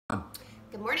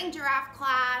Good morning, giraffe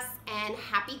class, and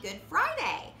happy Good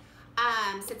Friday.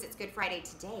 Since it's Good Friday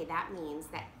today, that means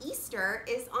that Easter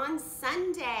is on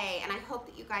Sunday, and I hope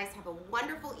that you guys have a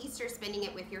wonderful Easter spending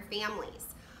it with your families.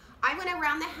 I went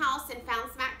around the house and found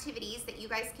some activities that you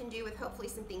guys can do with hopefully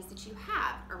some things that you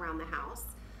have around the house.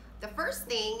 The first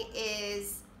thing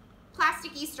is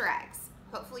plastic Easter eggs.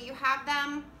 Hopefully you have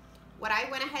them. What I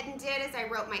went ahead and did is I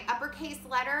wrote my uppercase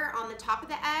letter on the top of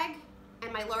the egg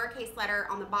and my lowercase letter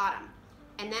on the bottom.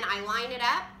 And then I line it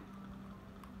up,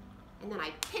 and then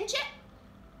I pinch it,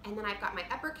 and then I've got my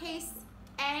uppercase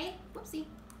A, whoopsie,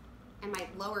 and my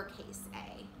lowercase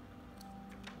a.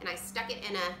 And I stuck it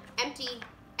in an empty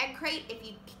egg crate. If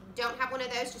you don't have one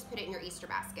of those, just put it in your Easter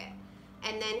basket.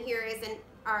 And then here is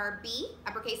our B,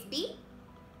 uppercase B,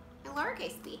 and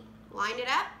lowercase b. Line it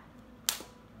up,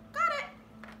 got it.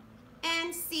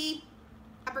 And C,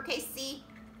 uppercase C,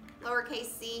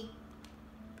 lowercase c,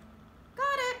 got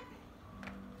it.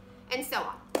 And so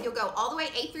on. You'll go all the way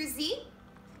A through Z,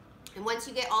 and once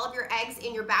you get all of your eggs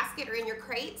in your basket or in your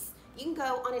crates, you can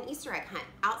go on an Easter egg hunt,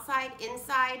 outside,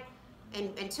 inside,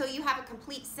 and until you have a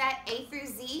complete set A through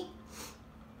Z.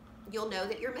 You'll know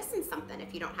that you're missing something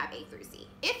if you don't have A through Z.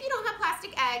 If you don't have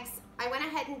plastic eggs, I went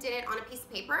ahead and did it on a piece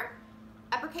of paper,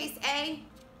 uppercase A,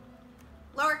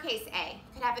 lowercase a.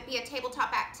 Could have it be a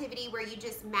tabletop activity where you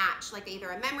just match, like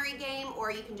either a memory game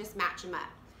or you can just match them up.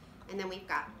 And then we've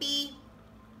got B,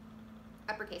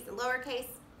 uppercase and lowercase,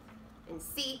 and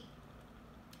C,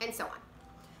 and so on.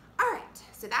 All right,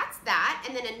 so that's that.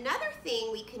 And then another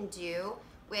thing we can do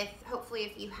with, hopefully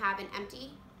if you have an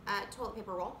empty toilet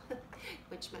paper roll,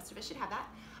 which most of us should have that,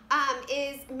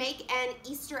 is make an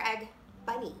Easter egg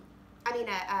bunny. I mean,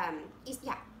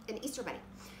 an Easter bunny.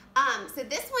 So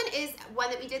this one is one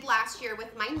that we did last year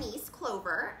with my niece,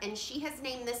 Clover, and she has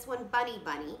named this one Bunny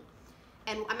Bunny.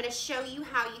 And I'm gonna show you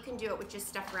how you can do it with just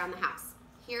stuff around the house.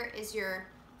 Here is your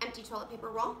empty toilet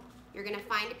paper roll. You're gonna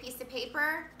find a piece of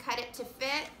paper, cut it to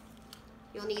fit.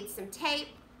 You'll need some tape,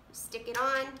 stick it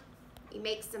on. You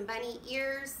make some bunny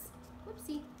ears,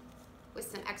 whoopsie, with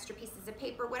some extra pieces of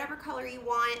paper, whatever color you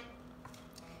want.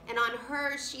 And on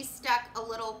hers, she stuck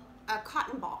a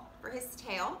cotton ball for his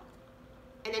tail.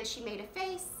 And then she made a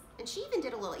face, and she even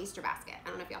did a little Easter basket. I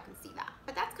don't know if y'all can see that,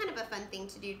 but that's kind of a fun thing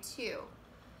to do too.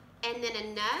 And then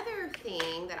another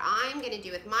thing that I'm gonna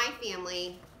do with my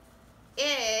family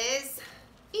is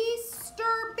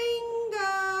Easter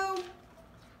bingo.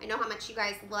 I know how much you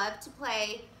guys love to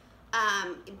play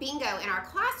bingo in our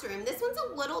classroom. This one's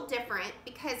a little different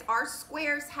because our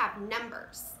squares have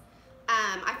numbers.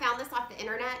 I found this off the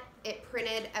internet. It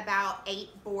printed about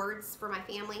 8 boards for my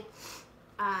family.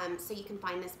 So you can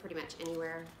find this pretty much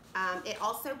anywhere. It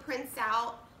also prints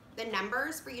out the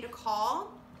numbers for you to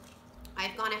call.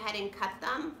 I've gone ahead and cut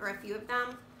them, or a few of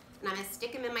them, and I'm gonna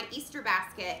stick them in my Easter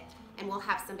basket, and we'll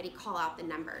have somebody call out the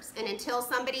numbers. And until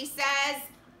somebody says,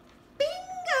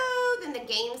 bingo, then the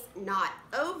game's not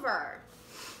over.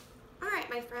 All right,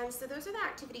 my friends, so those are the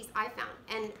activities I found.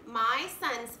 And my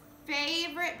son's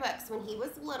favorite books when he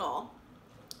was little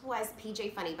was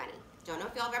PJ Funny Bunny. Don't know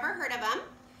if y'all have ever heard of him,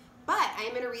 but I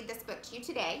am gonna read this book to you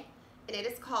today, and it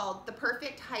is called The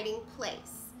Perfect Hiding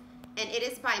Place. And it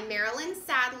is by Marilyn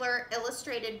Sadler,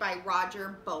 illustrated by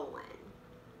Roger Bolin.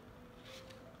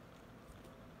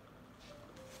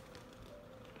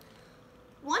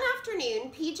 One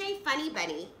afternoon, PJ Funny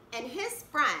Bunny and his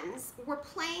friends were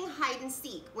playing hide and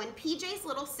seek when PJ's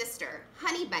little sister,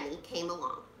 Honey Bunny, came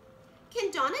along.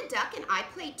 "Can Donna Duck and I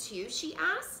play too?" she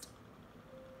asked.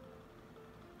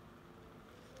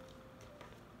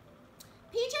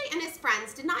 PJ and his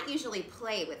friends did not usually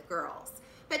play with girls,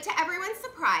 but to everyone's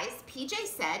surprise, PJ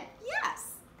said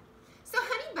yes. So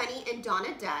Honey Bunny and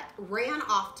Donna Duck ran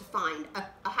off to find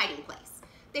a hiding place.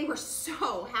 They were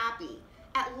so happy.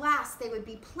 At last they would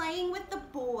be playing with the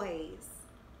boys.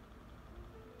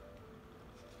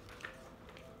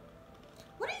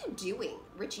 "What are you doing?"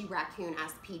 Richie Raccoon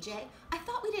asked PJ. "I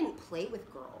thought we didn't play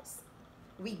with girls."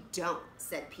 "We don't,"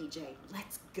 said PJ.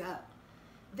 "Let's go."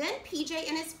 Then PJ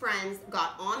and his friends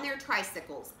got on their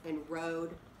tricycles and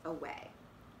rode away.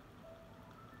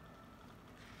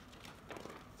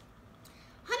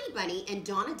 Honey Bunny and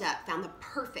Donna Duck found the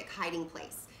perfect hiding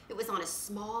place. It was on a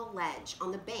small ledge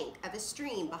on the bank of a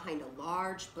stream behind a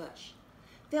large bush.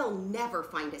 "They'll never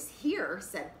find us here,"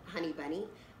 said Honey Bunny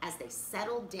as they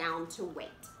settled down to wait.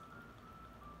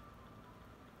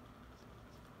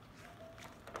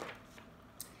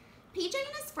 PJ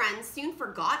and his friends soon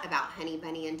forgot about Honey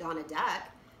Bunny and Donna Duck.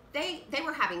 They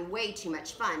were having way too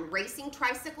much fun racing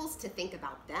tricycles to think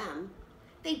about them.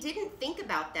 They didn't think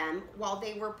about them while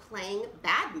they were playing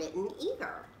badminton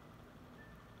either.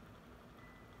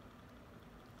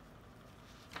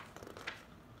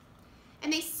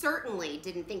 And they certainly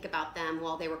didn't think about them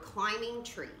while they were climbing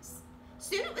trees.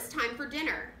 Soon it was time for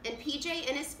dinner, and PJ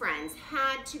and his friends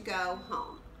had to go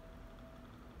home.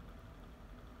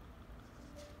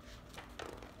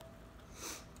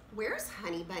 "Where's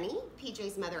Honey Bunny?"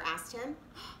 PJ's mother asked him.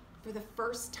 For the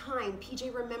first time, PJ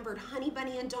remembered Honey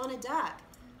Bunny and Donna Duck.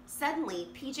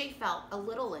 Suddenly, PJ felt a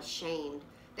little ashamed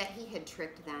that he had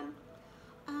tricked them.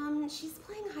 She's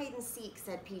playing hide and seek,"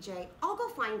 said PJ. "I'll go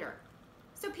find her."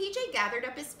 So PJ gathered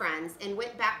up his friends and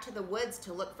went back to the woods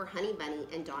to look for Honey Bunny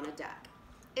and Donna Duck.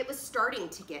 It was starting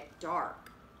to get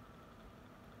dark.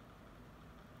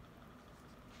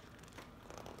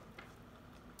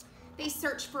 They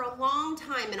searched for a long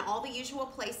time in all the usual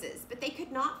places, but they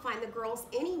could not find the girls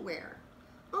anywhere.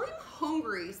 "I'm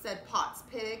hungry," said Pot's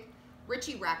pig.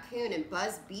 Richie Raccoon and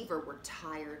Buzz Beaver were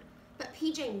tired, but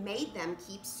PJ made them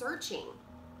keep searching.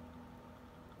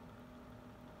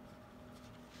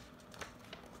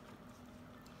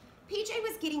 PJ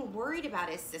was getting worried about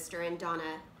his sister and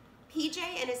Donna. PJ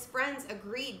and his friends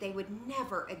agreed they would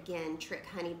never again trick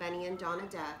Honey Bunny and Donna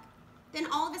Duck.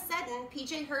 Then all of a sudden,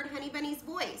 PJ heard Honey Bunny's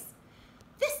voice.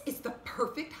 "This is the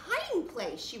perfect hiding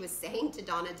place," she was saying to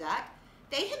Donna Duck.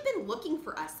 "They have been looking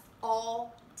for us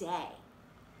all day."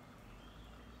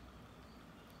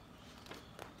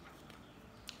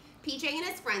 PJ and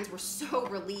his friends were so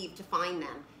relieved to find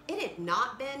them. It had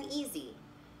not been easy.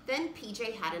 Then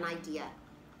PJ had an idea.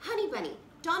 "Honey Bunny,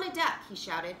 Donna Duck," he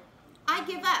shouted. "I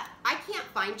give up. I can't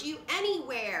find you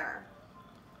anywhere."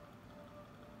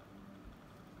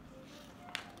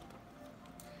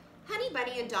 Honey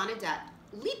Bunny and Donna Duck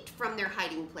leaped from their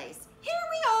hiding place. "Here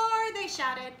we are," they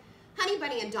shouted. Honey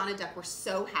Bunny and Donna Duck were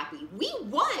so happy. "We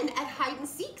won at hide and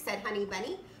seek," said Honey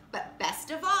Bunny. "But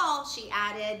best of all," she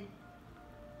added,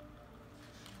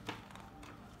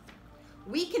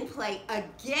 "we can play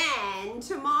again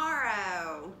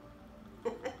tomorrow."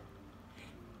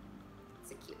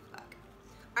 It's a cute book.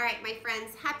 All right, my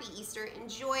friends, happy Easter.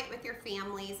 Enjoy it with your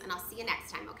families, and I'll see you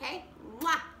next time, okay?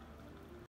 Mwah!